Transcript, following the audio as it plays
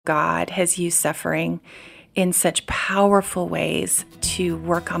God has used suffering in such powerful ways to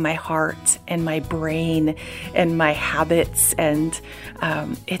work on my heart and my brain and my habits. And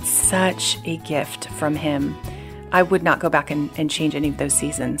it's such a gift from Him. I would not go back and change any of those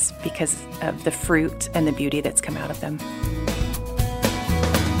seasons because of the fruit and the beauty that's come out of them.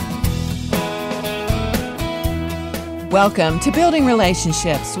 Welcome to Building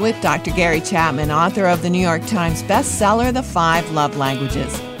Relationships with Dr. Gary Chapman, author of the New York Times bestseller, The 5 Love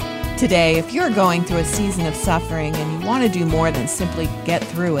Languages. Today, if you're going through a season of suffering and you want to do more than simply get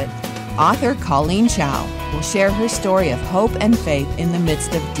through it, author Colleen Chow will share her story of hope and faith in the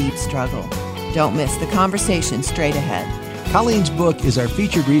midst of deep struggle. Don't miss the conversation straight ahead. Colleen's book is our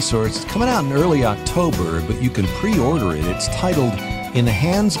featured resource. It's coming out in early October, but you can pre-order it. It's titled In the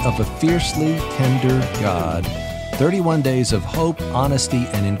Hands of a Fiercely Tender God, 31 Days of Hope, Honesty,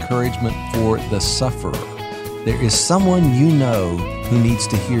 and Encouragement for the Sufferer. There is someone you know who needs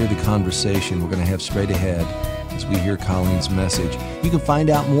to hear the conversation we're going to have straight ahead as we hear Colleen's message. You can find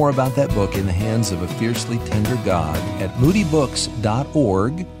out more about that book, In the Hands of a Fiercely Tender God, at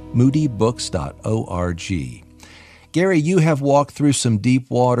moodybooks.org, moodybooks.org. Gary, you have walked through some deep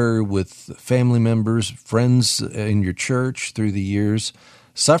water with family members, friends in your church through the years.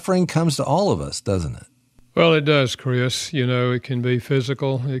 Suffering comes to all of us, doesn't it? Well, it does, Chris. You know, it can be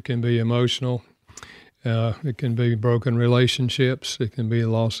physical, it can be emotional, it can be broken relationships, it can be a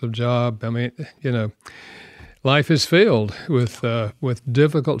loss of job. I mean, you know, life is filled with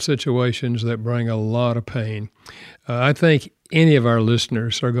difficult situations that bring a lot of pain. I think any of our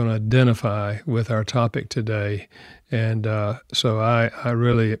listeners are going to identify with our topic today, and so I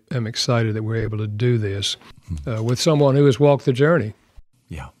really am excited that we're able to do this with someone who has walked the journey.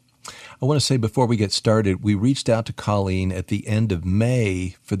 Yeah. I want to say before we get started, we reached out to Colleen at the end of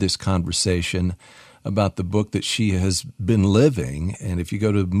May for this conversation about the book that she has been living. And if you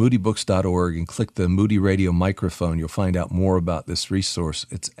go to moodybooks.org and click the Moody Radio microphone, you'll find out more about this resource.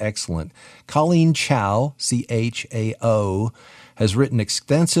 It's excellent. Colleen Chow, C-H-A-O, has written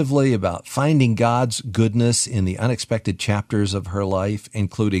extensively about finding God's goodness in the unexpected chapters of her life,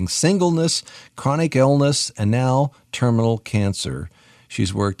 including singleness, chronic illness, and now terminal cancer.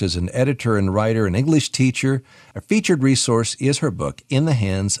 She's worked as an editor and writer and English teacher. A featured resource is her book, In the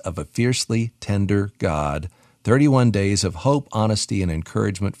Hands of a Fiercely Tender God, 31 Days of Hope, Honesty, and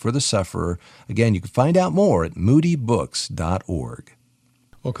Encouragement for the Sufferer. Again, you can find out more at moodybooks.org.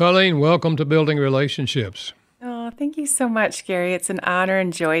 Well, Colleen, welcome to Building Relationships. Oh, thank you so much, Gary. It's an honor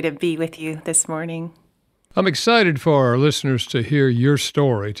and joy to be with you this morning. I'm excited for our listeners to hear your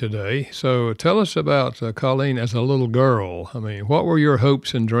story today. So tell us about Colleen as a little girl. I mean, what were your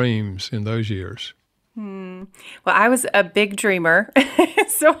hopes and dreams in those years? Well, I was a big dreamer,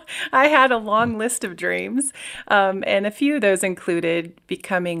 so I had a long list of dreams, and a few of those included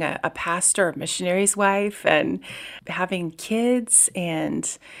becoming a pastor, a missionary's wife, and having kids,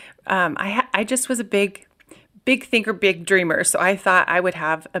 and I just was a big thinker, big dreamer. So I thought I would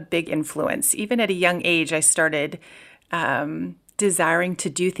have a big influence. Even at a young age, I started desiring to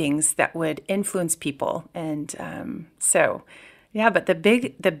do things that would influence people. And but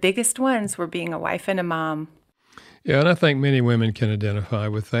the biggest ones were being a wife and a mom. Yeah, and I think many women can identify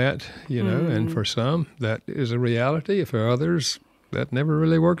with that, you know, and for some, that is a reality. For others, that never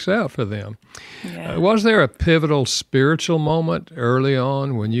really works out for them. Yeah. Was there a pivotal spiritual moment early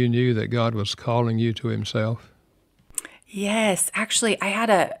on when you knew that God was calling you to Himself? Yes, actually, I had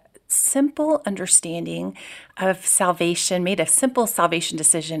a simple understanding of salvation, made a simple salvation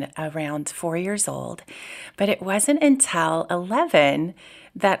decision around 4 years old. But it wasn't until 11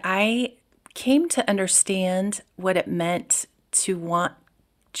 that I came to understand what it meant to want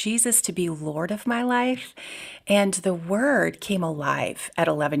Jesus to be Lord of my life. And the Word came alive at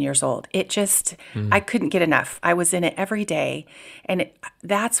 11 years old. It just, I couldn't get enough. I was in it every day. And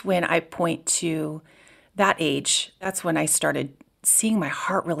that's when I point to that age. That's when I started seeing my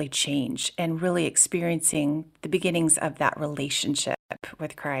heart really change and really experiencing the beginnings of that relationship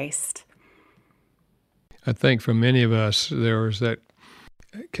with Christ. I think for many of us, there was that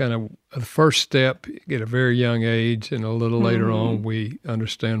kind of a first step at a very young age, and a little later on, we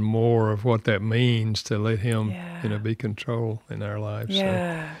understand more of what that means to let Him, be control in our lives.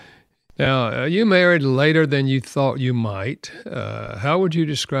 Yeah. So, now, you married later than you thought you might. How would you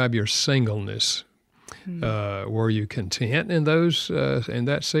describe your singleness? Were you content in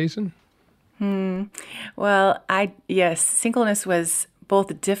that season? Well, singleness was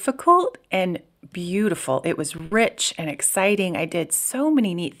both difficult and beautiful. It was rich and exciting. I did so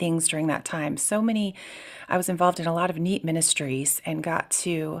many neat things during that time. I was involved in a lot of neat ministries and got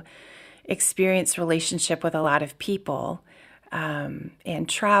to experience relationship with a lot of people. and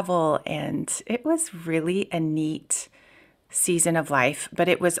travel. And it was really a neat season of life, but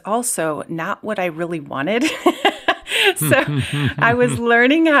it was also not what I really wanted. So I was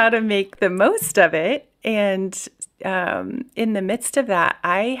learning how to make the most of it. And in the midst of that,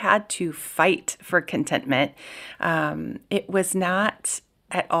 I had to fight for contentment. It was not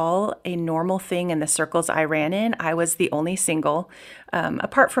at all a normal thing in the circles I ran in. I was the only single,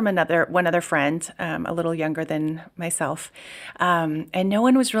 apart from one other friend, a little younger than myself. And no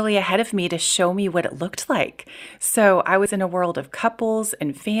one was really ahead of me to show me what it looked like. So I was in a world of couples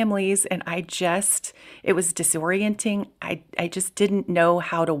and families, and it was disorienting. I just didn't know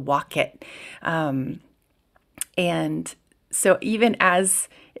how to walk it. And so even as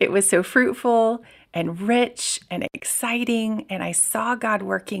it was so fruitful and rich and exciting, and I saw God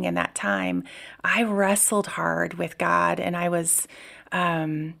working in that time, I wrestled hard with God, and I was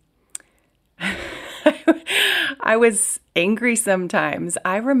angry sometimes.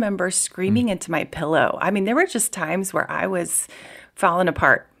 I remember screaming into my pillow. I mean, there were just times where I was falling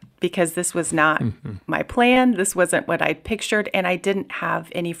apart because this was not my plan. This wasn't what I pictured, and I didn't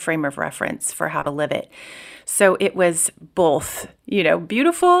have any frame of reference for how to live it. So it was both,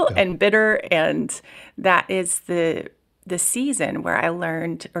 beautiful and bitter. And that is the season where I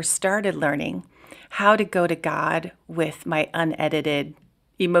learned or started learning how to go to God with my unedited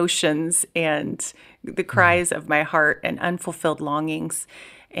emotions and the cries of my heart and unfulfilled longings,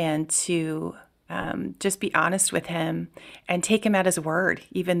 and to just be honest with him and take him at his word.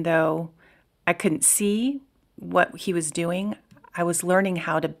 Even though I couldn't see what he was doing, I was learning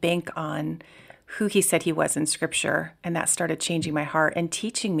how to bank on who he said he was in Scripture, and that started changing my heart and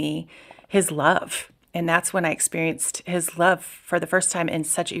teaching me his love. And that's when I experienced his love for the first time in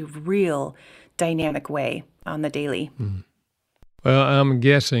such a real dynamic way on the daily. Well, I'm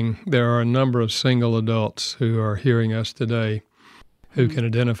guessing there are a number of single adults who are hearing us today who can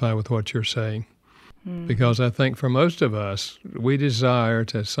identify with what you're saying. Because I think for most of us, we desire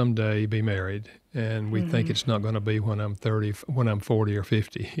to someday be married, and we think it's not going to be when I'm 30, when I'm 40 or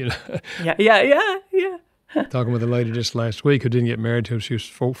 50. Yeah. Talking with a lady just last week who didn't get married till she was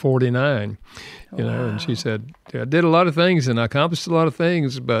 49, and she said, I did a lot of things and I accomplished a lot of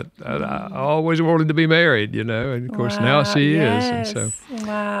things, but I always wanted to be married, and of course now she is. And so,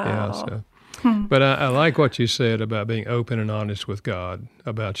 But I like what you said about being open and honest with God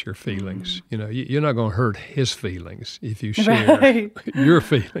about your feelings. You're not going to hurt his feelings if you share your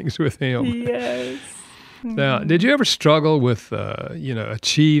feelings with him. Yes. Now, did you ever struggle with,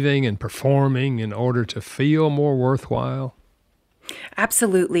 achieving and performing in order to feel more worthwhile?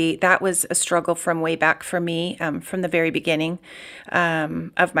 Absolutely. That was a struggle from way back for me, from the very beginning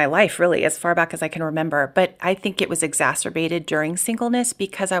of my life, really, as far back as I can remember. But I think it was exacerbated during singleness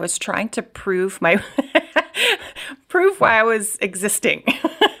because I was trying to prove why I was existing,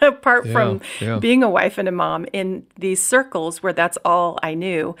 apart from being a wife and a mom in these circles where that's all I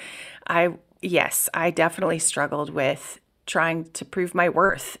knew. I definitely struggled with trying to prove my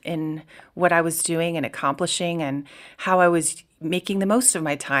worth in what I was doing and accomplishing and how I was making the most of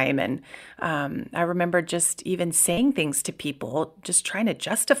my time. And I remember just even saying things to people, just trying to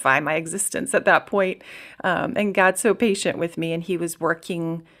justify my existence at that point. And God's so patient with me, and he was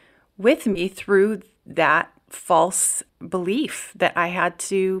working with me through that false belief that I had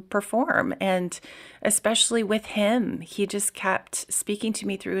to perform. And especially with him, he just kept speaking to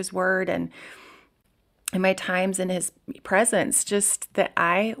me through his word, and in my times in his presence, just that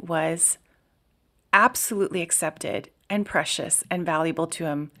I was absolutely accepted and precious and valuable to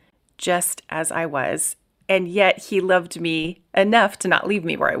him just as I was. And yet he loved me enough to not leave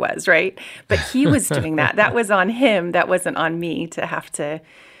me where I was, right? But he was doing that. That was on him. That wasn't on me to have to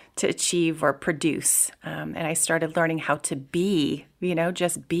achieve or produce. And I started learning how to be,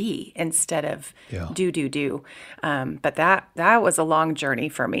 just be instead of do. But that was a long journey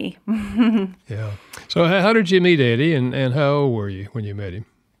for me. Yeah. So how did you meet Eddie, and how old were you when you met him?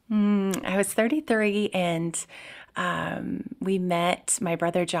 I was 33, and we met. My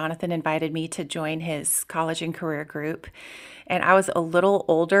brother Jonathan invited me to join his college and career group, and I was a little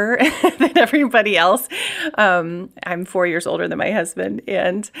older than everybody else. I'm 4 years older than my husband,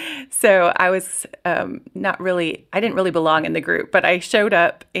 and so I was I didn't really belong in the group, but I showed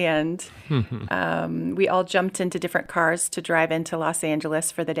up, and we all jumped into different cars to drive into Los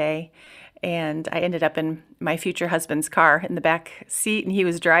Angeles for the day. And I ended up in my future husband's car in the back seat, and he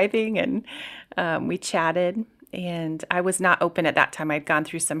was driving, and we chatted. And I was not open at that time. I'd gone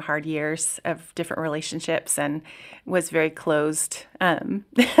through some hard years of different relationships and was very closed to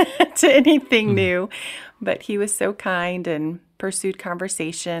anything new. But he was so kind and pursued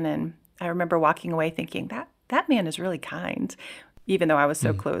conversation. And I remember walking away thinking, that man is really kind, even though I was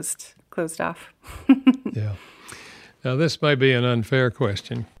so closed off. Yeah. Now, this may be an unfair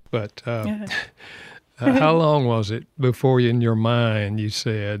question, but how long was it before in your mind you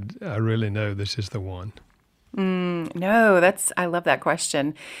said, I really know this is the one? No, I love that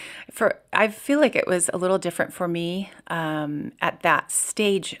question. I feel like it was a little different for me at that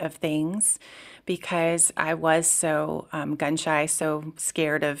stage of things because I was so gun shy, so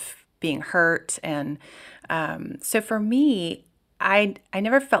scared of being hurt. And so for me, I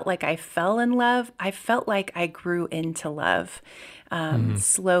never felt like I fell in love. I felt like I grew into love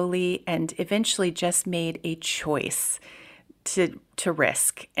slowly and eventually just made a choice to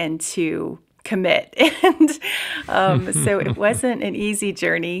risk and to commit. And so it wasn't an easy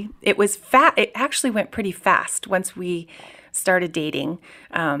journey. It was it actually went pretty fast once we started dating.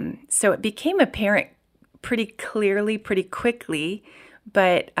 So it became apparent pretty clearly, pretty quickly,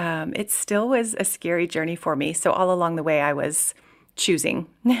 but it still was a scary journey for me. So all along the way, I was choosing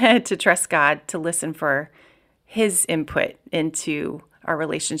to trust God, to listen for His input into our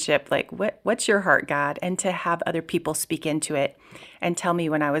relationship. Like, what's your heart, God? And to have other people speak into it and tell me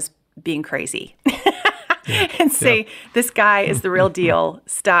when I was being crazy and say, this guy is the real deal.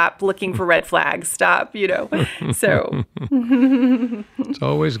 Stop looking for red flags. Stop, So it's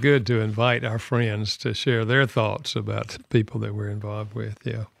always good to invite our friends to share their thoughts about people that we're involved with.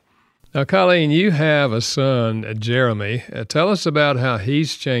 Yeah. Now, Colleen, you have a son, Jeremy. Tell us about how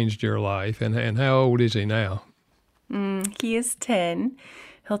he's changed your life and how old is he now? He is 10.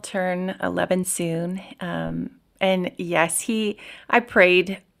 He'll turn 11 soon. And yes, I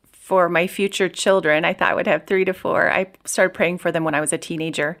prayed for my future children. I thought I would have 3 to 4. I started praying for them when I was a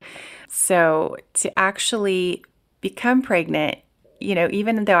teenager. So to actually become pregnant,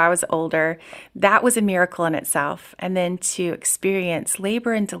 even though I was older, that was a miracle in itself. And then to experience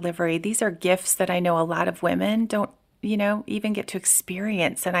labor and delivery, these are gifts that I know a lot of women don't, even get to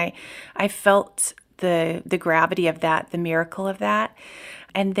experience. And I felt the gravity of that, the miracle of that.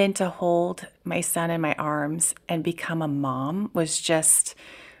 And then to hold my son in my arms and become a mom was just,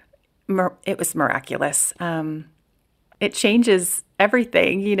 it was miraculous. It changes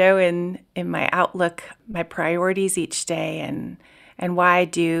everything, in my outlook, my priorities each day, and why I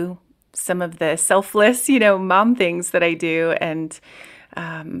do some of the selfless, mom things that I do, and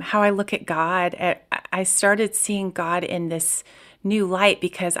how I look at God. I started seeing God in this new light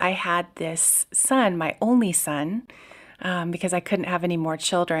because I had this son, my only son, because I couldn't have any more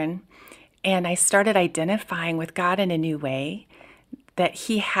children. And I started identifying with God in a new way, that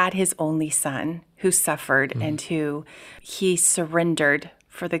He had His only son who suffered and who He surrendered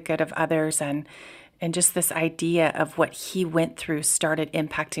for the good of others. And just this idea of what He went through started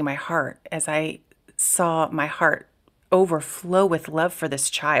impacting my heart as I saw my heart overflow with love for this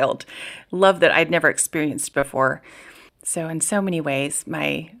child, love that I'd never experienced before. So in so many ways,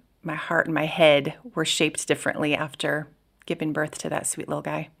 my heart and my head were shaped differently after giving birth to that sweet little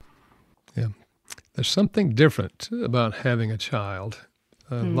guy. Yeah. There's something different about having a child.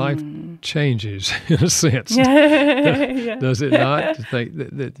 Life changes in a sense. Does it not? To think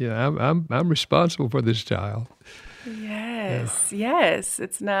that I'm responsible for this child. Yes.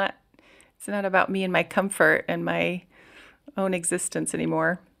 It's not about me and my comfort and my own existence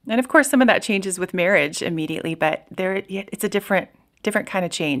anymore. And of course, some of that changes with marriage immediately, but it's a different kind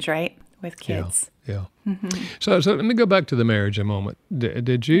of change, right? With kids. Yeah. So let me go back to the marriage a moment.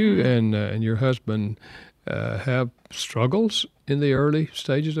 Did you and your husband have struggles in the early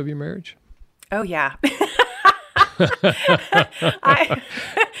stages of your marriage? Oh, yeah.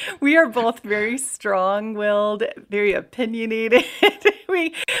 We are both very strong-willed, very opinionated,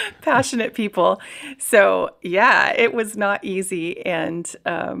 passionate people. So, yeah, it was not easy. And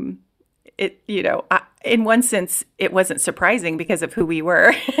in one sense, it wasn't surprising because of who we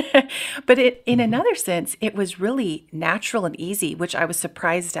were. But in another sense, it was really natural and easy, which I was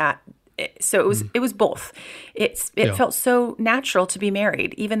surprised at. So it was both. It felt so natural to be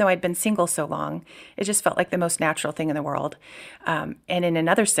married, even though I'd been single so long. It just felt like the most natural thing in the world. And in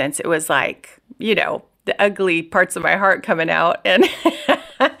another sense, it was like, the ugly parts of my heart coming out. And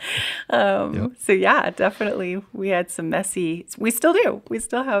so yeah, definitely we had some messy, we still do. We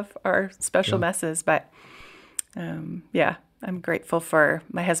still have our special messes, but I'm grateful for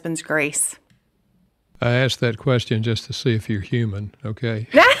my husband's grace. I asked that question just to see if you're human, okay?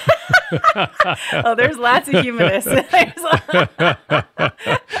 Oh, there's lots of humanness.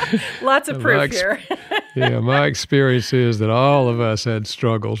 Lots of proof here. My experience is that all of us had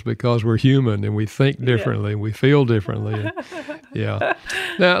struggles because we're human and we think differently, and we feel differently. Now,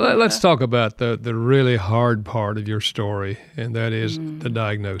 let's talk about the really hard part of your story, and that is the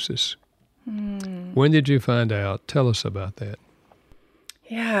diagnosis. When did you find out? Tell us about that.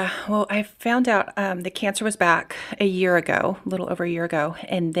 Yeah, well, I found out the cancer was back a year ago, a little over a year ago.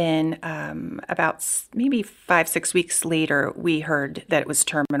 And then about maybe 5, 6 weeks later, we heard that it was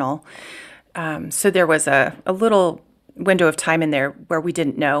terminal. So there was a little window of time in there where we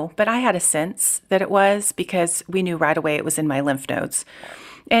didn't know, but I had a sense that it was because we knew right away it was in my lymph nodes.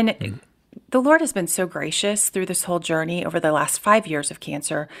 And the Lord has been so gracious through this whole journey over the last 5 years of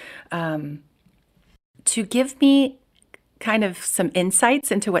cancer to give me kind of some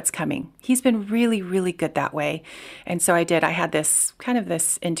insights into what's coming. He's been really, really good that way. And so I had this kind of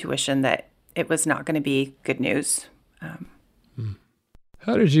this intuition that it was not going to be good news.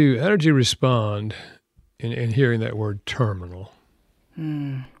 How did you respond in hearing that word terminal?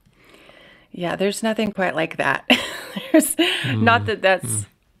 Yeah, there's nothing quite like that. There's not that that's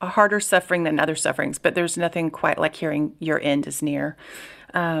a harder suffering than other sufferings, but there's nothing quite like hearing your end is near.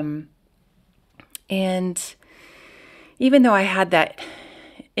 And even though I had that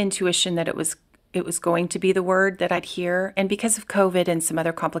intuition that it was going to be the word that I'd hear, and because of COVID and some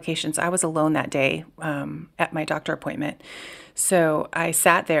other complications, I was alone that day at my doctor appointment. So I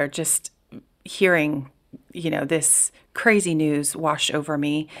sat there just hearing, this crazy news wash over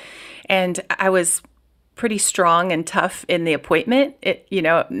me, and I was pretty strong and tough in the appointment.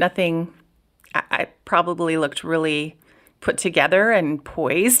 Nothing. I probably looked really put together and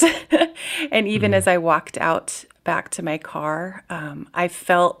poised, and even as I walked out back to my car, I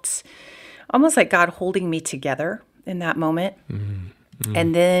felt almost like God holding me together in that moment.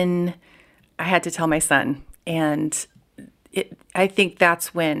 And then I had to tell my son, and I think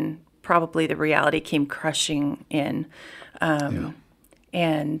that's when probably the reality came crushing in.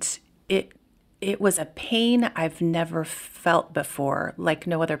 And it was a pain I've never felt before, like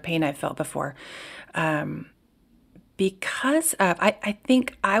no other pain I've felt before. Because of, I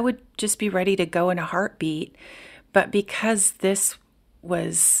think I would just be ready to go in a heartbeat. But because this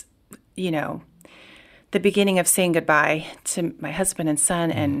was, the beginning of saying goodbye to my husband and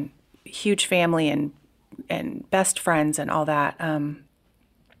son and huge family and best friends and all that,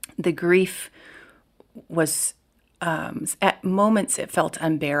 the grief was, at moments it felt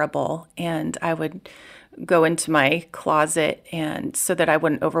unbearable. And I would go into my closet and so that I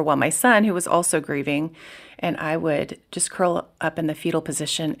wouldn't overwhelm my son, who was also grieving, and I would just curl up in the fetal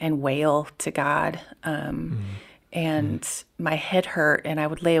position and wail to God. And my head hurt, and I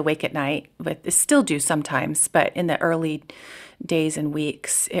would lay awake at night, but I still do sometimes. But in the early days and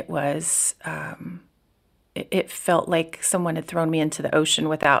weeks, it was, it felt like someone had thrown me into the ocean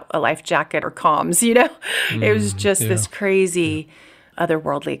without a life jacket or comms, It was just this crazy,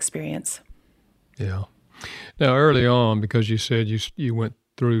 otherworldly experience. Yeah. Now, early on, because you said you went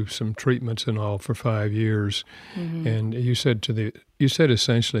through some treatments and all for 5 years, and you said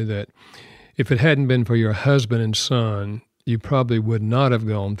essentially that if it hadn't been for your husband and son, you probably would not have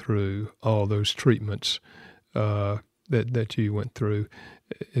gone through all those treatments that you went through.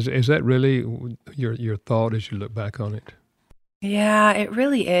 Is that really your thought as you look back on it? Yeah, it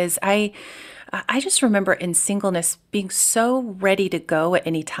really is. I just remember in singleness being so ready to go at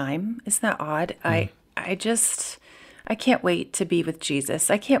any time. Isn't that odd? I can't wait to be with Jesus.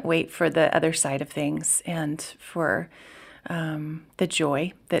 I can't wait for the other side of things and for the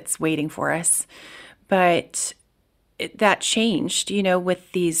joy that's waiting for us. But that changed,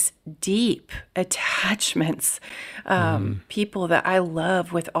 with these deep attachments, people that I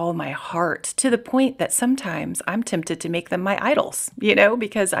love with all my heart, to the point that sometimes I'm tempted to make them my idols,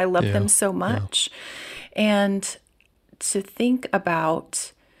 because I love them so much. And to think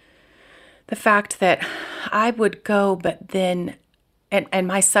about the fact that I would go, but then, and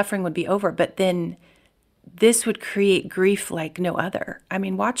my suffering would be over, but then this would create grief like no other. I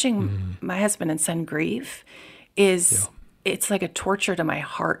mean, watching my husband and son grieve it's like a torture to my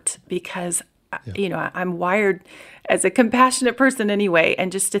heart because, I'm wired as a compassionate person anyway.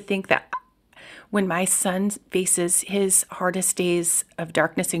 And just to think that when my son faces his hardest days of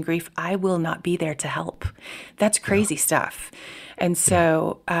darkness and grief, I will not be there to help. That's crazy stuff. And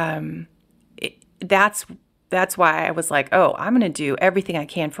so that's why I was like, oh, I'm going to do everything I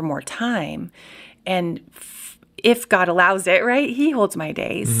can for more time. And if God allows it, right? He holds my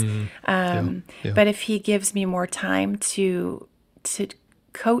days. But if he gives me more time to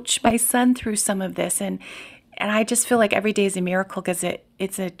coach my son through some of this, and I just feel like every day is a miracle because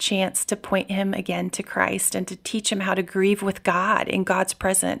it's a chance to point him again to Christ and to teach him how to grieve with God in God's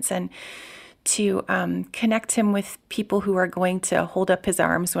presence, and to connect him with people who are going to hold up his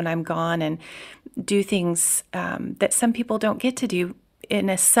arms when I'm gone and do things that some people don't get to do in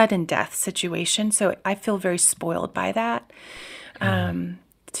a sudden death situation. So I feel very spoiled by that.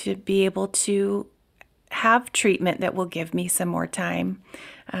 to be able to have treatment that will give me some more time.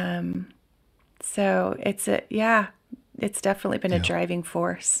 So it's definitely been a driving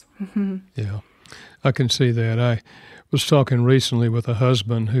force. Yeah, I can see that. I was talking recently with a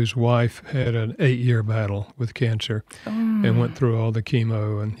husband whose wife had an 8-year battle with cancer and went through all the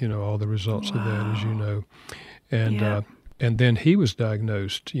chemo and, all the results of that, as you know. And and then he was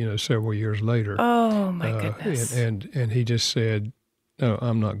diagnosed, several years later. Oh my goodness. And he just said, "No,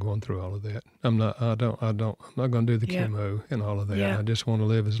 I'm not going through all of that. I'm not going to do the chemo and all of that. I just want to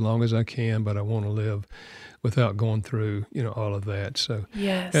live as long as I can, but I want to live without going through, all of that." So,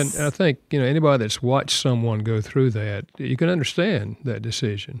 yes. And I think, anybody that's watched someone go through that, you can understand that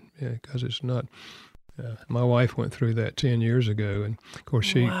decision, because it's not. My wife went through that 10 years ago, and of course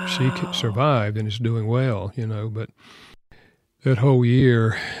she survived and is doing well, but that whole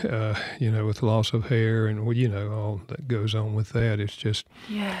year, with loss of hair and all that goes on with that, it's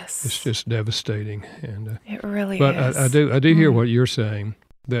just devastating. And it really but is. I do hear what you're saying,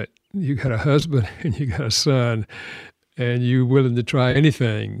 that you got a husband and you got a son, and you're willing to try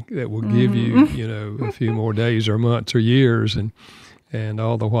anything that will give you, a few more days or months or years, and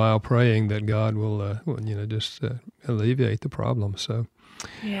all the while praying that God will, just alleviate the problem. So,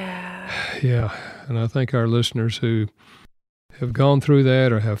 yeah. And I think our listeners who have gone through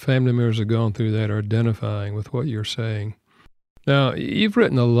that or have family members who have gone through that are identifying with what you're saying. Now, you've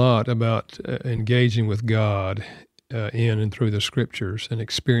written a lot about engaging with God in and through the Scriptures and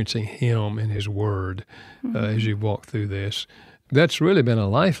experiencing Him and His Word as you walk through this. That's really been a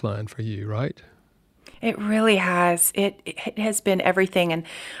lifeline for you, right? It really has. It has been everything. And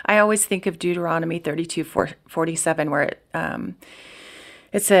I always think of Deuteronomy 32:47, where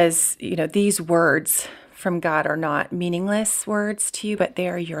it says, these words from God are not meaningless words to you, but they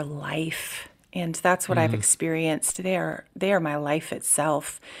are your life. And that's what I've experienced. They are my life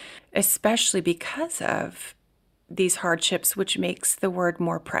itself, especially because of these hardships, which makes the word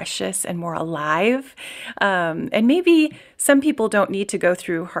more precious and more alive. And maybe some people don't need to go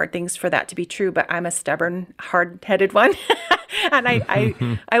through hard things for that to be true, but I'm a stubborn, hard-headed one. And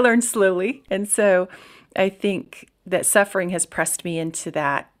I learn slowly. And so I think that suffering has pressed me into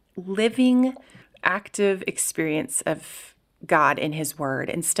that living, active experience of God in His Word,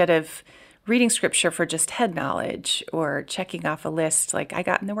 instead of reading Scripture for just head knowledge or checking off a list like I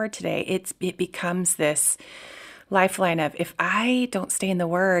got in the Word today. It becomes this lifeline of, if I don't stay in the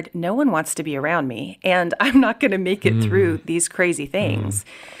Word, no one wants to be around me, and I'm not going to make it through these crazy things.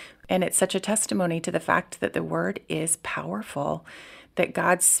 And it's such a testimony to the fact that the Word is powerful, that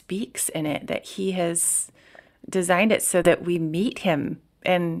God speaks in it, that He has designed it so that we meet Him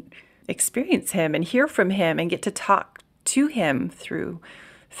and experience Him and hear from Him and get to talk to Him through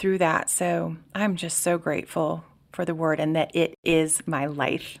that. So I'm just so grateful for the Word, and that it is my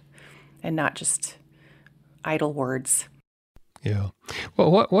life and not just idle words. Yeah.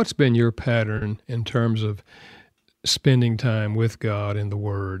 Well, what's been your pattern in terms of spending time with God in the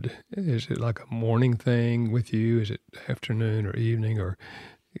Word? Is it like a morning thing with you? Is it afternoon or evening? Or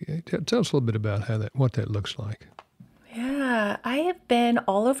tell us a little bit about what that looks like. Yeah, I have been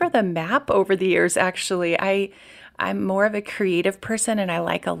all over the map over the years, actually. I'm more of a creative person, and I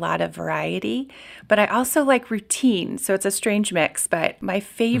like a lot of variety, but I also like routine. So it's a strange mix, but my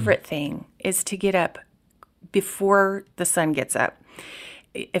favorite thing is to get up before the sun gets up.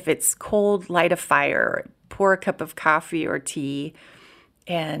 If it's cold, light a fire, pour a cup of coffee or tea,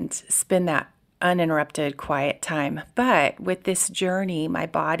 and spend that uninterrupted, quiet time. But with this journey, my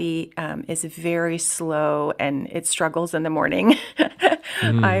body is very slow, and it struggles in the morning.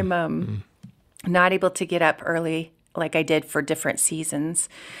 I'm not able to get up early like I did for different seasons.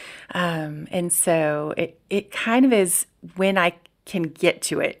 And so it kind of is when I can get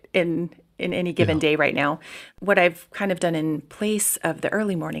to it in any given day right now. What I've kind of done in place of the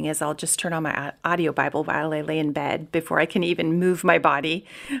early morning is I'll just turn on my audio Bible while I lay in bed before I can even move my body.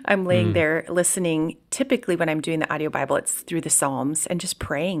 I'm laying there listening. Typically when I'm doing the audio Bible, it's through the Psalms and just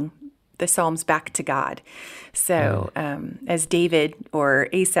praying the Psalms back to God. So as David or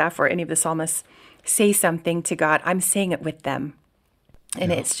Asaph or any of the psalmists say something to God, I'm saying it with them. And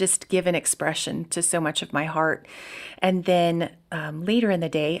it's just given expression to so much of my heart. And then later in the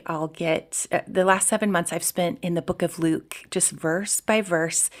day, I'll get, the last 7 months I've spent in the book of Luke, just verse by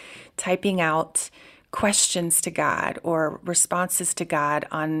verse, typing out questions to God or responses to God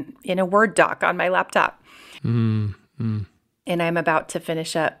in a Word doc on my laptop. And I'm about to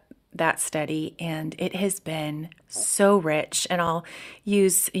finish up that study, and it has been so rich. And I'll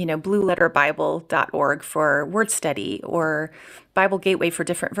use, blueletterbible.org for word study, or Bible Gateway for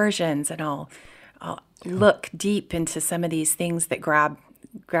different versions, and I'll look deep into some of these things that grab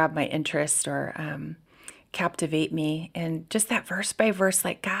grab my interest or captivate me. And just that verse by verse,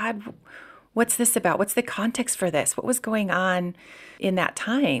 like, God, what's this about? What's the context for this? What was going on in that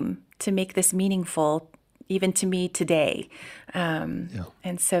time to make this meaningful even to me today?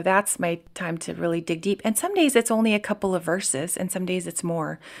 And so that's my time to really dig deep. And some days it's only a couple of verses, and some days it's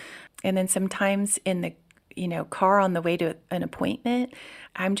more. And then sometimes in the car on the way to an appointment,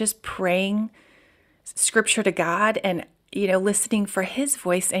 I'm just praying scripture to God and listening for his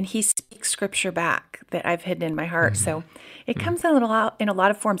voice, and he speaks scripture back that I've hidden in my heart. Mm-hmm. So it comes in a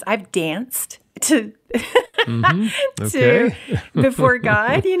lot of forms. I've danced to before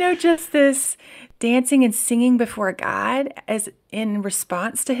God, just this dancing and singing before God as in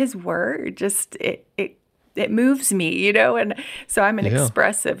response to his word. Just it moves me, and so I'm an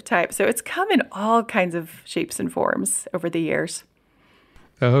expressive type. So it's come in all kinds of shapes and forms over the years.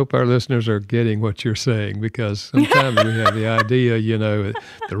 I hope our listeners are getting what you're saying, because sometimes we have the idea,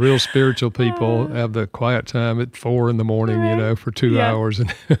 the real spiritual people have the quiet time at 4 a.m, for 2 hours.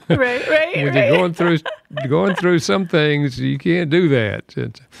 And right. When you're going through some things, you can't do that.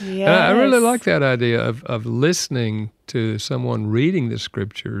 Yes. I really like that idea of listening to someone reading the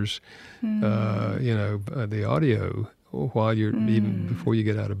scriptures, the audio while you're even before you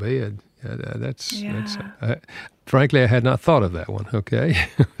get out of bed. That's frankly, I had not thought of that one. Okay.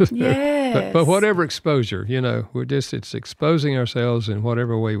 Yes. but whatever exposure, it's exposing ourselves in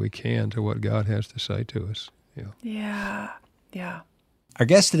whatever way we can to what God has to say to us. Yeah. Our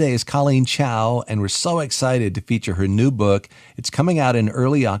guest today is Colleen Chow, and we're so excited to feature her new book. It's coming out in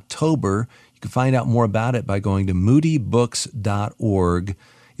early October. You can find out more about it by going to moodybooks.org.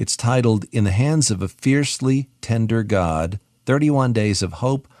 It's titled In the Hands of a Fiercely Tender God, 31 Days of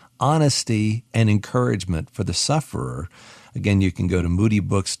Hope, Honesty, and Encouragement for the Sufferer. Again, you can go to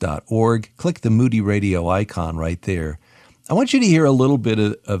moodybooks.org, click the Moody Radio icon right there. I want you to hear a little bit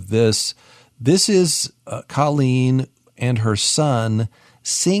of this. This is Colleen and her son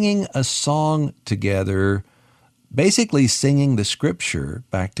singing a song together, basically singing the scripture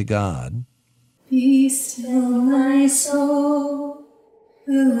back to God. Be still, my soul,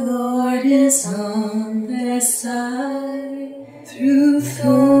 the Lord is on their side. Through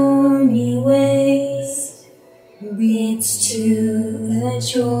thorny ways leads to a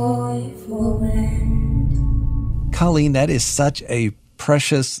joyful end. Colleen, that is such a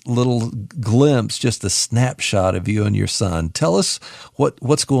precious little glimpse, just a snapshot of you and your son. Tell us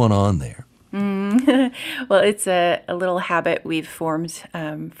what's going on there. Well, it's a little habit we've formed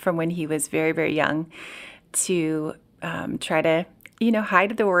from when he was very, very young to try to,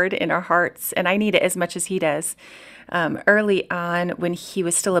 hide the word in our hearts. And I need it as much as he does. Early on, when he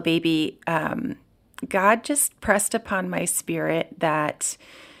was still a baby, God just pressed upon my spirit that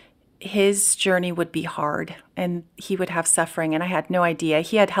his journey would be hard and he would have suffering. And I had no idea.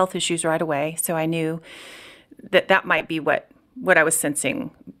 He had health issues right away. So I knew that might be what I was sensing,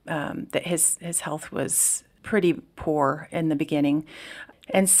 that his health was pretty poor in the beginning.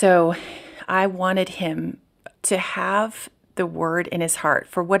 And so I wanted him to have the word in his heart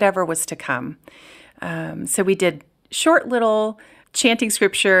for whatever was to come. So we did short little chanting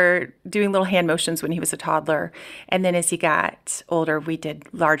scripture, doing little hand motions when he was a toddler. And then as he got older, we did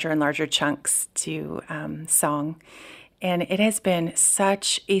larger and larger chunks to song. And it has been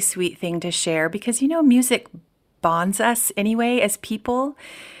such a sweet thing to share because, music bonds us anyway as people,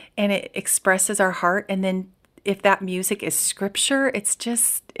 and it expresses our heart. And then if that music is scripture, it's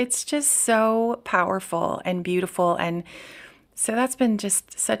just so powerful and beautiful. And so that's been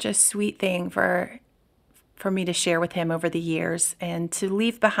just such a sweet thing for me to share with him over the years and to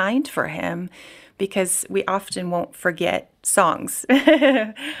leave behind for him, because we often won't forget songs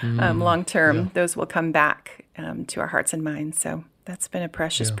long term. Yeah. Those will come back to our hearts and minds. So that's been a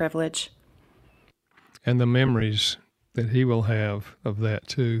precious privilege. And the memories that he will have of that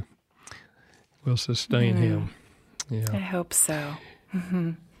too will sustain him. Yeah. I hope so.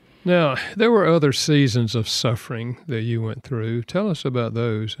 Mm-hmm. Now, there were other seasons of suffering that you went through. Tell us about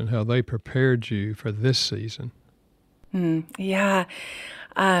those and how they prepared you for this season. Yeah.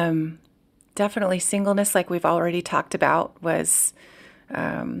 Definitely singleness, like we've already talked about, was,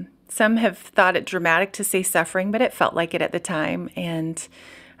 some have thought it dramatic to say suffering, but it felt like it at the time. And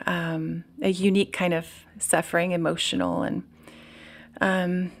a unique kind of suffering, emotional.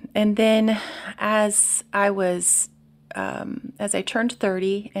 And then as I turned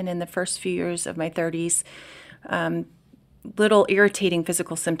 30, and in the first few years of my 30s, little irritating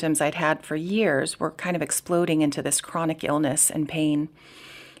physical symptoms I'd had for years were kind of exploding into this chronic illness and pain.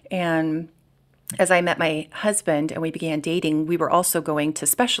 And as I met my husband and we began dating, we were also going to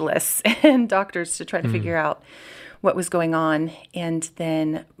specialists and doctors to try to figure out what was going on. And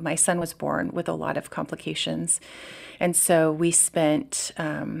then my son was born with a lot of complications. And so we spent,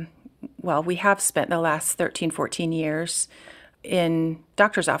 we have spent the last 13, 14 years in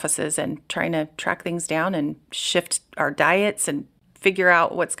doctor's offices and trying to track things down and shift our diets and figure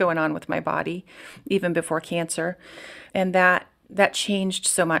out what's going on with my body, even before cancer. And that changed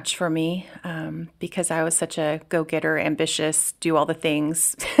so much for me because I was such a go-getter, ambitious, do all the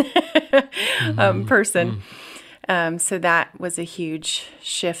things person. So that was a huge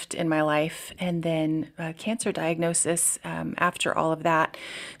shift in my life. And then cancer diagnosis after all of that.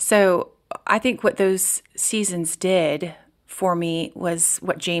 So I think what those seasons did for me was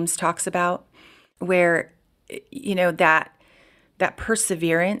what James talks about, where, that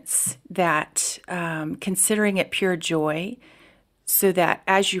perseverance, that considering it pure joy, so that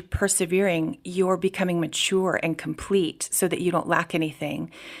as you're persevering, you're becoming mature and complete so that you don't lack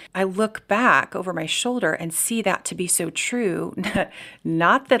anything. I look back over my shoulder and see that to be so true.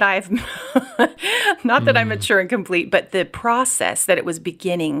 Not that I'm mature and complete, but the process that it was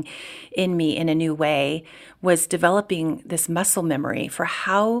beginning in me in a new way was developing this muscle memory for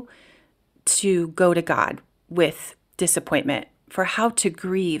how to go to God with disappointment, for how to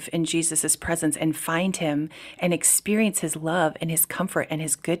grieve in Jesus' presence and find him and experience his love and his comfort and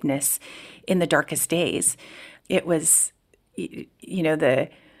his goodness in the darkest days. It was, the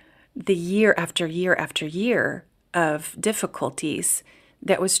year after year after year of difficulties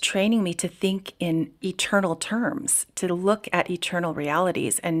that was training me to think in eternal terms, to look at eternal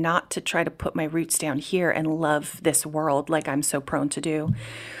realities and not to try to put my roots down here and love this world like I'm so prone to do.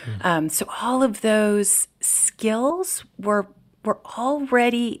 So all of those skills were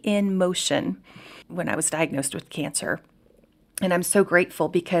already in motion when I was diagnosed with cancer. And I'm so grateful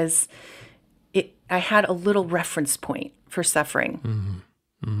because I had a little reference point for suffering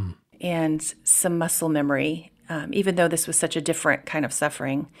and some muscle memory. Even though this was such a different kind of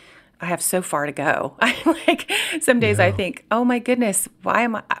suffering, I have so far to go. Some days I think, oh my goodness, why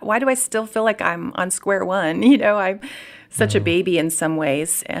do I still feel like I'm on square one? I'm such a baby in some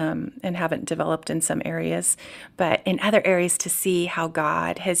ways and haven't developed in some areas. But in other areas, to see how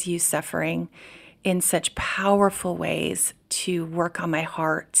God has used suffering in such powerful ways to work on my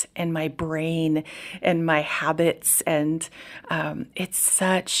heart and my brain and my habits. And it's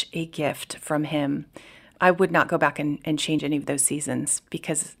such a gift from him. I would not go back and change any of those seasons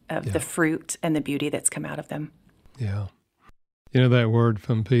because of the fruit and the beauty that's come out of them. Yeah. That word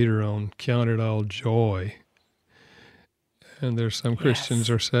from Peter on count it all joy. And there's some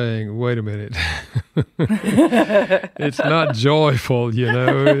Christians are saying, wait a minute, it's not joyful,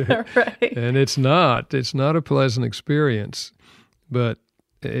 Right. And it's not a pleasant experience. But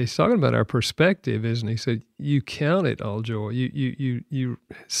he's talking about our perspective, isn't he? He said, you count it all joy. You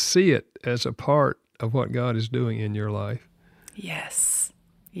see it as a part of what God is doing in your life. Yes.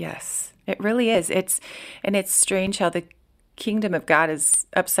 It really is. It's strange how the kingdom of God is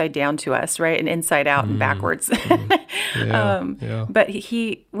upside down to us, right? And inside out and backwards. But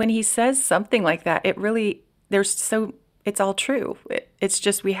when he says something like that, it really, it's all true. It's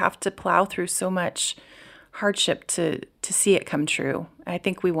just, we have to plow through so much hardship to see it come true. I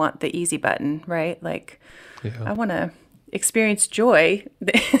think we want the easy button, right? I want to experience joy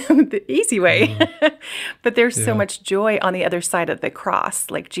the easy way. But there's so much joy on the other side of the cross,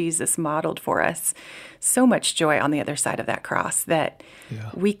 like Jesus modeled for us. So much joy on the other side of that cross that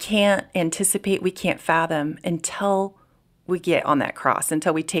we can't anticipate, we can't fathom until we get on that cross,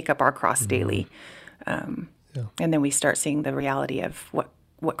 until we take up our cross daily. And then we start seeing the reality of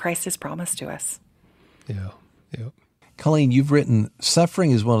what Christ has promised to us. Colleen, you've written,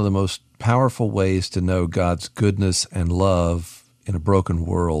 suffering is one of the most powerful ways to know God's goodness and love in a broken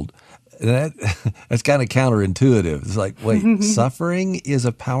world. And that's kind of counterintuitive. It's like, wait, suffering is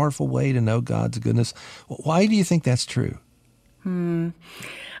a powerful way to know God's goodness. Why do you think that's true?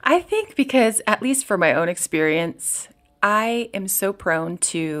 I think because, at least for my own experience, I am so prone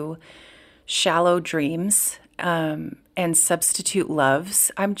to shallow dreams and substitute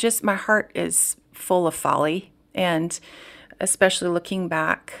loves. My heart is full of folly. And especially looking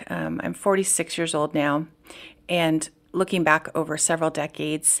back, I'm 46 years old now, and looking back over several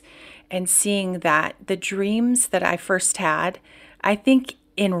decades and seeing that the dreams that I first had, I think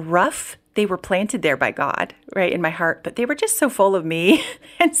in rough, they were planted there by God, right, in my heart, but they were just so full of me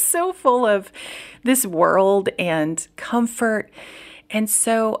and so full of this world and comfort. And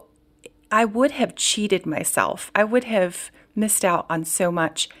so I would have cheated myself. I would have missed out on so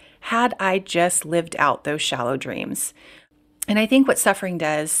much had I just lived out those shallow dreams. And I think what suffering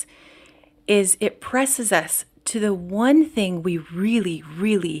does is it presses us to the one thing we really,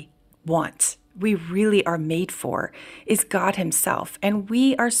 really want we really are made for is God himself. And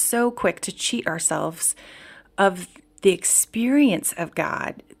we are so quick to cheat ourselves of the experience of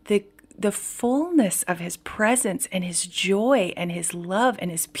God, the fullness of his presence and his joy and his love and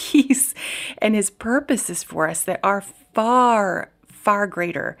his peace and his purposes for us that are far, far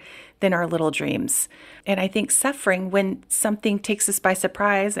greater than our little dreams. And I think suffering, when something takes us by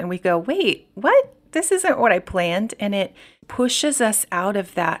surprise and we go, wait, what? This isn't what I planned. And it pushes us out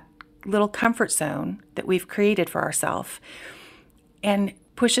of that little comfort zone that we've created for ourselves and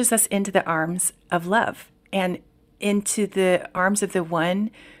pushes us into the arms of love and into the arms of the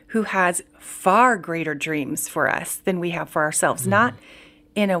one who has far greater dreams for us than we have for ourselves, not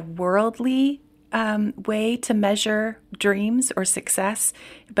in a worldly way to measure dreams or success,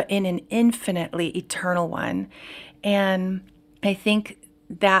 but in an infinitely eternal one. And I think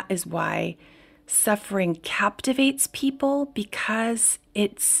that is why suffering captivates people, because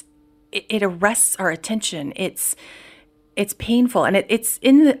it arrests our attention. It's painful, and it's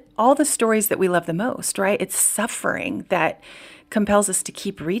in all the stories that we love the most, right? It's suffering that compels us to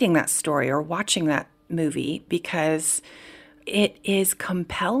keep reading that story or watching that movie, because it is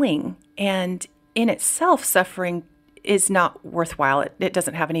compelling. And in itself, suffering is not worthwhile. It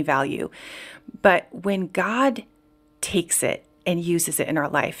doesn't have any value. But when God takes it and uses it in our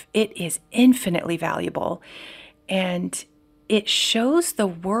life, it is infinitely valuable. And it shows the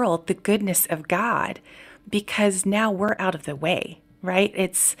world the goodness of God, because now we're out of the way, right?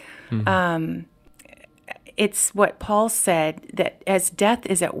 It's what Paul said, that as death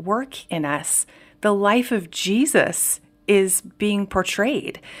is at work in us, the life of Jesus is being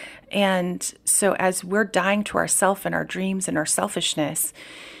portrayed. And so as we're dying to ourself and our dreams and our selfishness,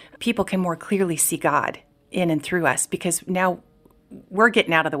 people can more clearly see God in and through us, because now we're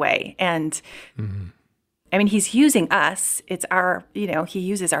getting out of the way. And I mean, he's using us. It's our, he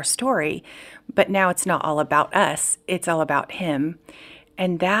uses our story, but now it's not all about us. It's all about him.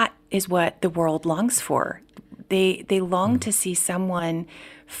 And that is what the world longs for. They long to see someone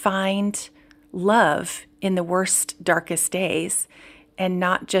find love in the worst, darkest days, and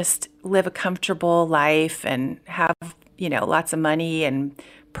not just live a comfortable life and have, lots of money and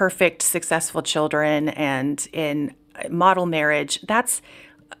perfect, successful children and in model marriage. That's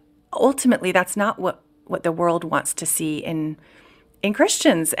not what the world wants to see in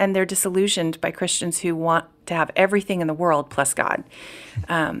Christians, and they're disillusioned by Christians who want to have everything in the world plus God.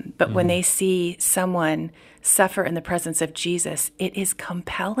 But when they see someone suffer in the presence of Jesus, it is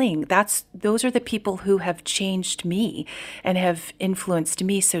compelling. Those are the people who have changed me and have influenced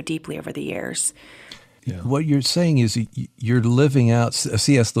me so deeply over the years. Yeah. What you're saying is you're living out,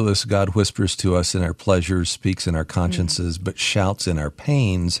 C.S. Lewis, God whispers to us in our pleasures, speaks in our consciences, but shouts in our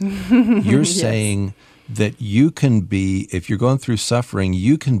pains. You're saying that you can be, if you're going through suffering,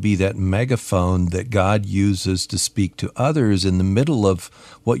 you can be that megaphone that God uses to speak to others in the middle of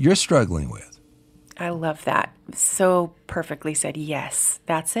what you're struggling with. I love that. So perfectly said. Yes,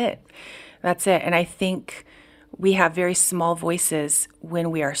 that's it. That's it. And I think we have very small voices when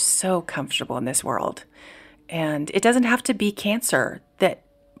we are so comfortable in this world. And it doesn't have to be cancer that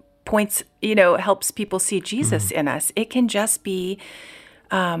points, helps people see Jesus in us. It can just be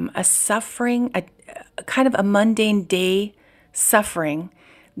a suffering, a kind of a mundane day suffering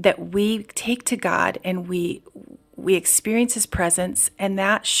that we take to God, and we experience his presence, and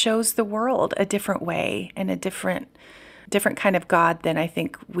that shows the world a different way and a different kind of God than I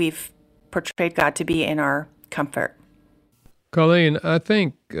think we've portrayed God to be in our comfort. Colleen, I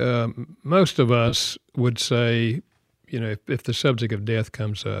think most of us would say, if the subject of death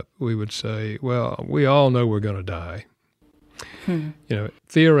comes up, we would say, well, we all know we're going to die.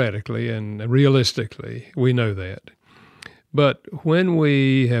 Theoretically and realistically, we know that. But when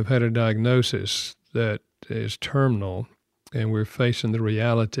we have had a diagnosis that is terminal, and we're facing the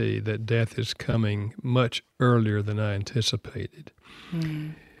reality that death is coming much earlier than I anticipated,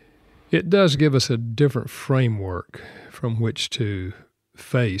 it does give us a different framework from which to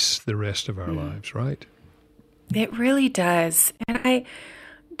face the rest of our lives, right? It really does. And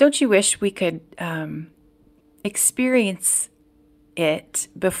don't you wish we could experience it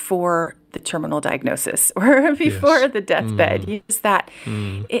before the terminal diagnosis or before the deathbed? Just that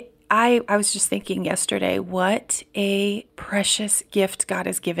I was just thinking yesterday, what a precious gift God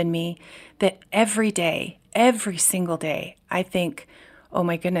has given me, that every day, every single day, I think, oh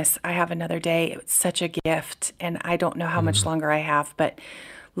my goodness, I have another day. It's such a gift, and I don't know how much longer I have, but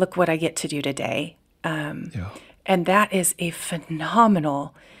look what I get to do today. And that is a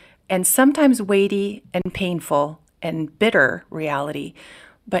phenomenal and sometimes weighty and painful and bitter reality.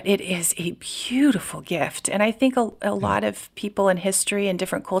 but it is a beautiful gift. And I think a lot of people in history and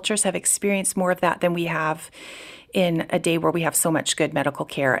different cultures have experienced more of that than we have in a day where we have so much good medical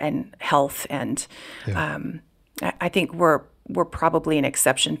care and health. And I think we're probably an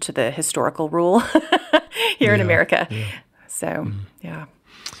exception to the historical rule here in America. Yeah. So, yeah.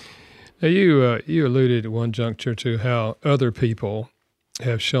 Now, you alluded at one juncture to how other people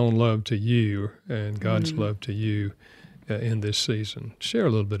have shown love to you and God's love to you in this season. Share a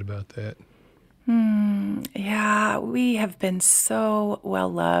little bit about that. Yeah, we have been so well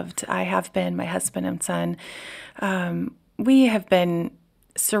loved. I have been, my husband and son. We have been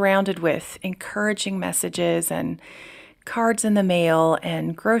surrounded with encouraging messages and cards in the mail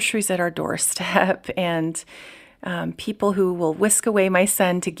and groceries at our doorstep and people who will whisk away my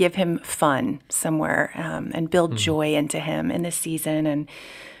son to give him fun somewhere and build joy into him in this season, and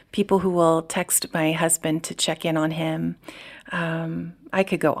people who will text my husband to check in on him. I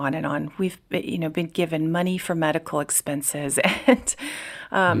could go on and on. We've been given money for medical expenses, and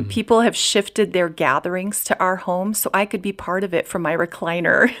people have shifted their gatherings to our home so I could be part of it from my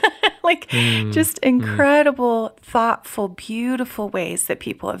recliner. Just incredible, thoughtful, beautiful ways that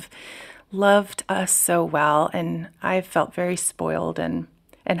people have loved us so well. And I've felt very spoiled and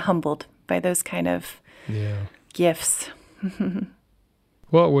humbled by those kind of gifts.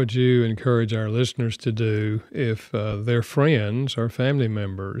 What would you encourage our listeners to do if their friends or family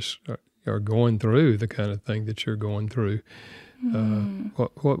members are going through the kind of thing that you're going through?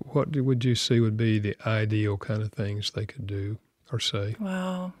 What would you see would be the ideal kind of things they could do or say?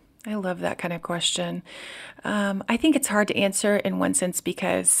 Wow. I love that kind of question. I think it's hard to answer in one sense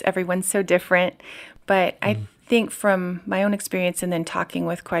because everyone's so different. But I think from my own experience and then talking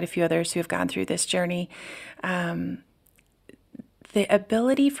with quite a few others who have gone through this journey, the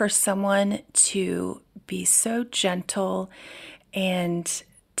ability for someone to be so gentle and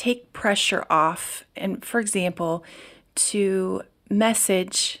take pressure off, and for example, to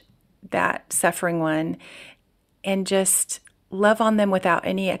message that suffering one and just love on them without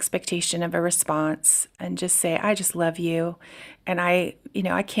any expectation of a response and just say, I just love you. And I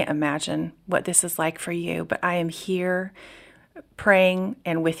can't imagine what this is like for you, but I am here praying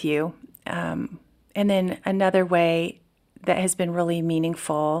and with you. And then another way that has been really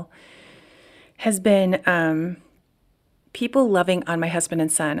meaningful has been people loving on my husband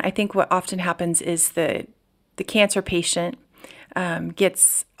and son. I think what often happens is the cancer patient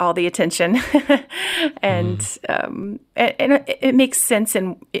gets all the attention, and it makes sense,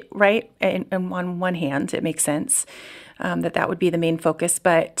 right? And on one hand, it makes sense that would be the main focus.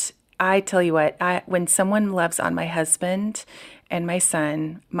 But I tell you what, when someone loves on my husband and my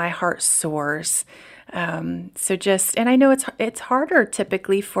son, my heart soars. And I know it's harder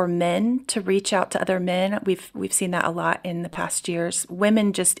typically for men to reach out to other men. We've seen that a lot in the past years.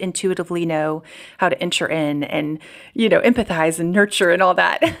 Women just intuitively know how to enter in and, empathize and nurture and all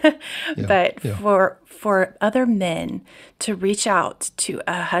that. But for other men to reach out to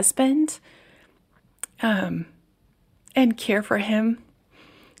a husband, and care for him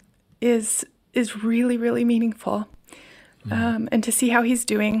is really, really meaningful. And to see how he's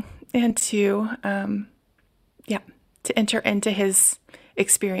doing. And to enter into his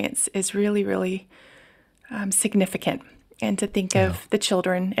experience is really, really significant. And to think of the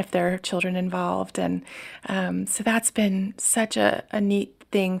children, if there are children involved. And so that's been such a neat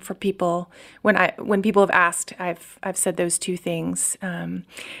thing for people. When people have asked, I've said those two things. And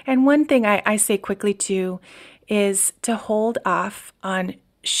one thing I say quickly too is to hold off on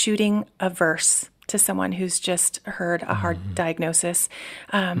shooting a verse to someone who's just heard a hard diagnosis,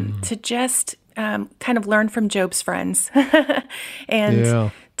 to just kind of learn from Job's friends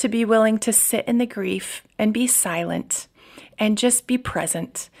and to be willing to sit in the grief and be silent and just be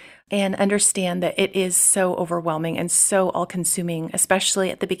present and understand that it is so overwhelming and so all-consuming, especially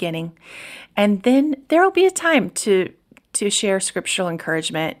at the beginning. And then there will be a time to share scriptural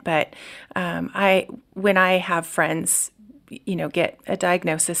encouragement. But when I have friends get a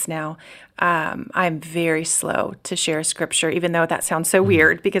diagnosis now, I'm very slow to share scripture, even though that sounds so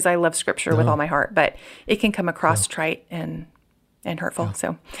weird because I love scripture with all my heart, but it can come across trite and hurtful.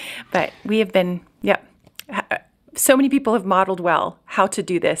 So, but we have been, so many people have modeled well how to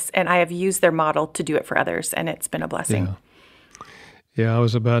do this, and I have used their model to do it for others, and it's been a blessing. Yeah, I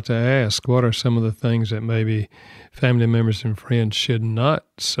was about to ask, what are some of the things that maybe family members and friends should not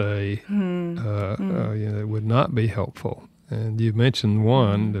say that would not be helpful? And you mentioned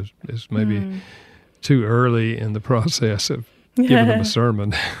one is maybe too early in the process of giving them a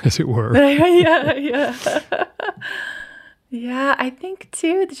sermon, as it were. Yeah, I think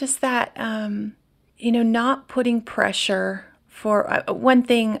too, just that, not putting pressure for one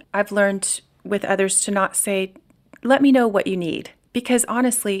thing I've learned with others to not say, let me know what you need. Because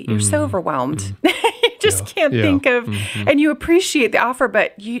honestly, you're so overwhelmed. You just can't think of, and you appreciate the offer,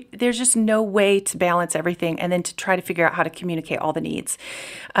 but there's just no way to balance everything and then to try to figure out how to communicate all the needs.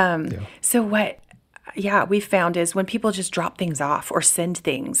 So what we found is when people just drop things off or send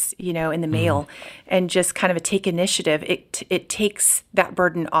things, in the mail and just kind of take initiative, it takes that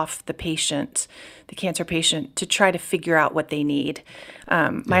burden off the patient, the cancer patient, to try to figure out what they need.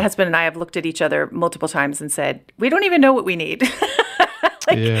 My husband and I have looked at each other multiple times and said, we don't even know what we need.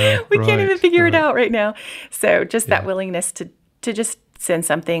 We can't even figure it out right now. So just that willingness to just send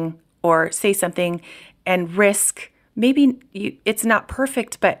something or say something and risk. Maybe it's not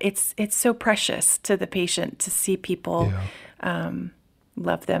perfect, but it's so precious to the patient to see people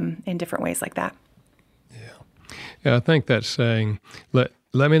love them in different ways like that. Yeah, I think that's saying, let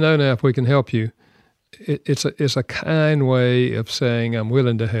me know now if we can help you. It's a kind way of saying I'm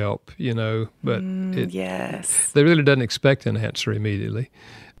willing to help, but they really doesn't expect an answer immediately.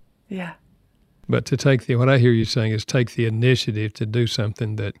 Yeah. But to what I hear you saying is take the initiative to do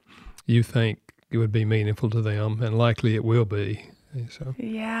something that you think it would be meaningful to them, and likely it will be. So.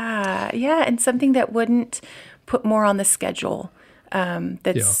 Yeah, and something that wouldn't put more on the schedule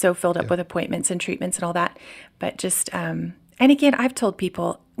that's so filled up with appointments and treatments and all that, but just and again, I've told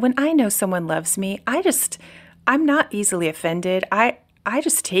people, when I know someone loves me, I'm not easily offended. I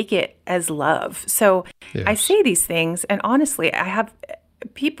just take it as love. So I say these things, and honestly,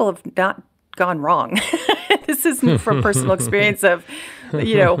 people have not gone wrong. This isn't from personal experience of,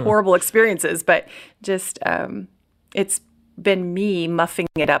 horrible experiences, but just it's been me muffing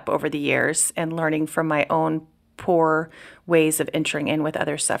it up over the years and learning from my own poor ways of entering in with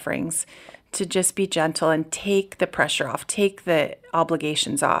other sufferings, to just be gentle and take the pressure off, take the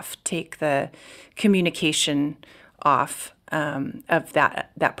obligations off, take the communication off of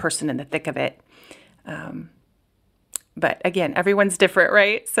that person in the thick of it. But again, everyone's different,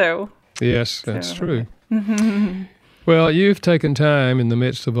 right? So yes, that's true. Well, you've taken time in the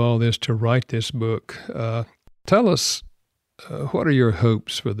midst of all this to write this book. Tell us, what are your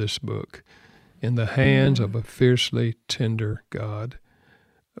hopes for this book? In the hands of a fiercely tender God.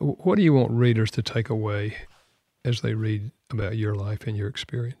 What do you want readers to take away as they read about your life and your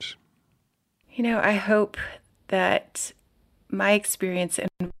experience? I hope that my experience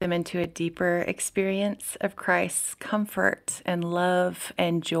moves them into a deeper experience of Christ's comfort and love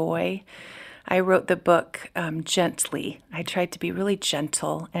and joy. I wrote the book gently. I tried to be really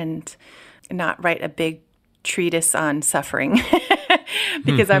gentle and not write a big treatise on suffering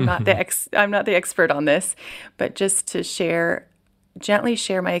because I'm not the expert on this, but just to gently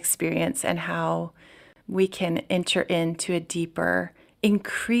share my experience and how we can enter into a deeper,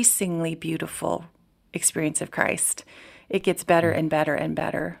 increasingly beautiful experience of Christ. It gets better and better and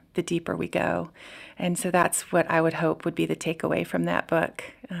better the deeper we go. And so that's what I would hope would be the takeaway from that book,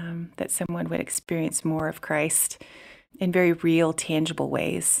 that someone would experience more of Christ in very real, tangible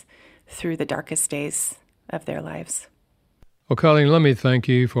ways through the darkest days of their lives. Well, Colleen, let me thank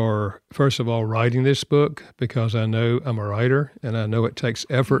you for, first of all, writing this book, because I know I'm a writer, and I know it takes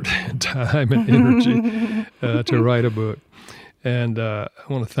effort and time and energy to write a book. And I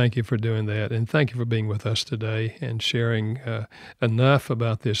want to thank you for doing that, and thank you for being with us today and sharing enough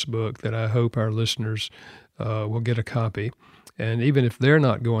about this book that I hope our listeners will get a copy. And even if they're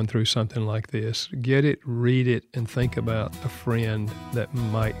not going through something like this, get it, read it, and think about a friend that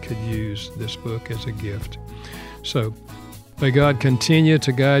could use this book as a gift. So may God continue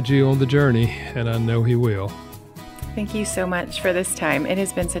to guide you on the journey, and I know He will. Thank you so much for this time. It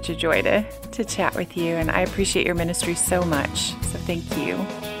has been such a joy to chat with you, and I appreciate your ministry so much. So thank you.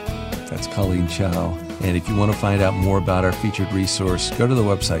 That's Colleen Chow. And if you want to find out more about our featured resource, go to the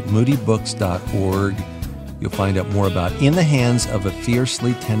website moodybooks.org. You'll find out more about In the Hands of a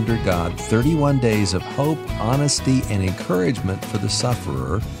Fiercely Tender God, 31 Days of Hope, Honesty, and Encouragement for the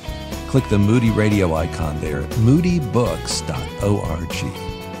Sufferer. Click the Moody Radio icon there at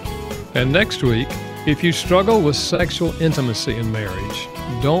moodybooks.org. And next week, if you struggle with sexual intimacy in marriage,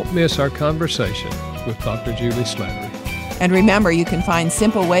 don't miss our conversation with Dr. Julie Slattery. And remember, you can find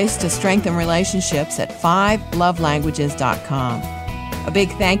simple ways to strengthen relationships at 5lovelanguages.com. A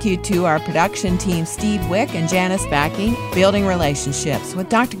big thank you to our production team, Steve Wick and Janice Backing. Building Relationships with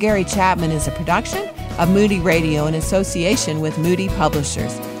Dr. Gary Chapman is a production of Moody Radio in association with Moody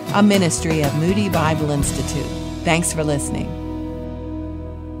Publishers, a ministry of Moody Bible Institute. Thanks for listening.